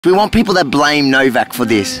We want people that blame Novak for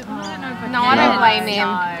this. No, I don't blame him.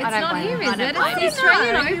 It's not him, is it? It's the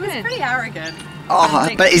Australian Open. He was pretty arrogant. Oh,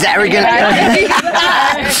 but is arrogant...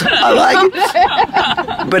 I like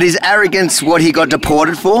it. But is arrogance what he got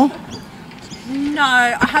deported for? No,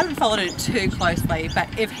 I haven't followed it too closely, but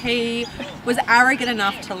if he was arrogant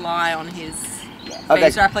enough to lie on his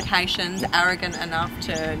visa applications, arrogant enough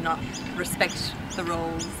to not respect the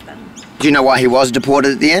rules, then... Do you know why he was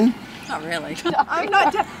deported at the end? Not really. I'm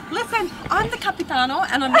not... Listen, I'm the Capitano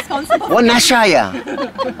and I'm responsible for... What national are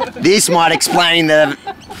you? This might explain the...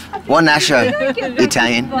 What national?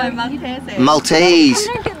 Italian? Maltese.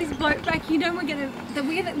 I don't get this boat back. You know we're gonna...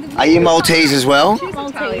 Are you Maltese as well?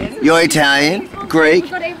 Maltese. You're Italian? Greek?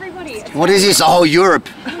 We've got everybody. What is this? Oh, Europe.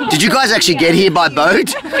 Did you guys actually get here by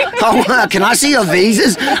boat? Oh, wow. Can I see your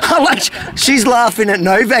visas? She's laughing at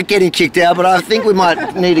Novak getting kicked out, but I think we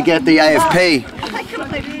might need to get the AFP.